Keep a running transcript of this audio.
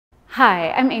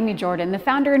Hi, I'm Amy Jordan, the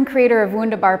founder and creator of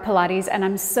WundaBar Pilates, and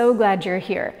I'm so glad you're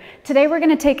here. Today we're going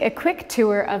to take a quick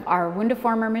tour of our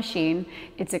WundaFormer machine.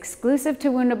 It's exclusive to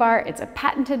WundaBar, it's a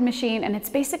patented machine, and it's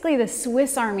basically the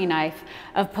Swiss Army knife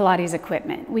of Pilates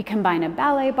equipment. We combine a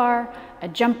ballet bar, a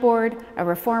jump board, a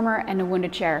reformer, and a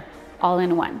WundaChair all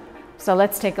in one. So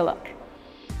let's take a look.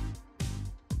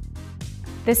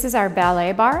 This is our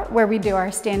ballet bar, where we do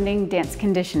our standing dance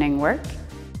conditioning work.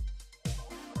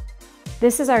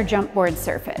 This is our jump board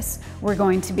surface. We're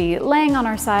going to be laying on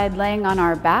our side, laying on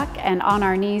our back, and on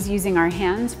our knees using our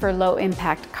hands for low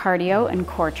impact cardio and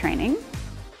core training.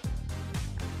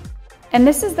 And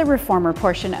this is the reformer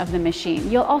portion of the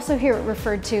machine. You'll also hear it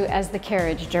referred to as the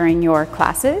carriage during your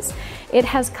classes. It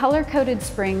has color-coded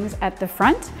springs at the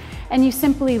front, and you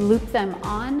simply loop them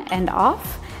on and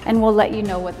off, and we'll let you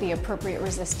know what the appropriate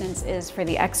resistance is for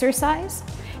the exercise.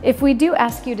 If we do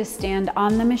ask you to stand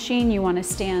on the machine, you want to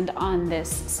stand on this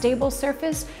stable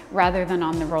surface rather than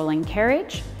on the rolling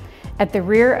carriage. At the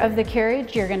rear of the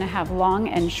carriage, you're going to have long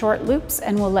and short loops,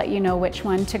 and we'll let you know which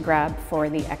one to grab for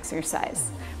the exercise.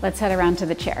 Let's head around to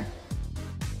the chair.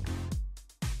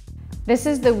 This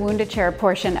is the WundaChair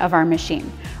portion of our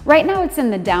machine. Right now it's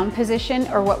in the down position,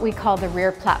 or what we call the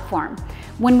rear platform.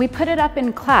 When we put it up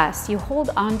in class, you hold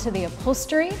on to the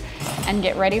upholstery and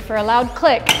get ready for a loud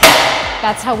click.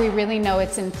 That's how we really know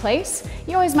it's in place.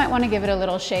 You always might want to give it a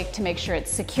little shake to make sure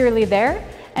it's securely there.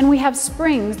 And we have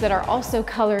springs that are also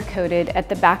color-coded at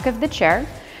the back of the chair.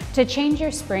 To change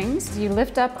your springs, you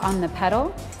lift up on the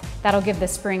pedal. That'll give the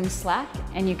spring slack,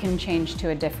 and you can change to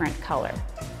a different color.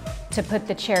 To put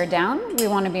the chair down, we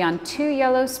want to be on 2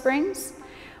 yellow springs.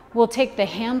 We'll take the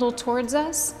handle towards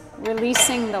us,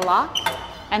 releasing the lock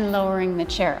and lowering the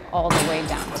chair all the way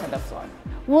down to the floor.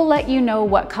 We'll let you know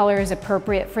what color is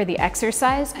appropriate for the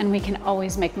exercise, and we can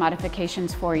always make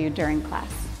modifications for you during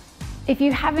class. If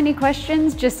you have any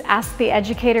questions, just ask the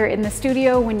educator in the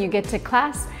studio when you get to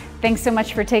class. Thanks so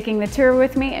much for taking the tour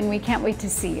with me, and we can't wait to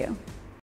see you.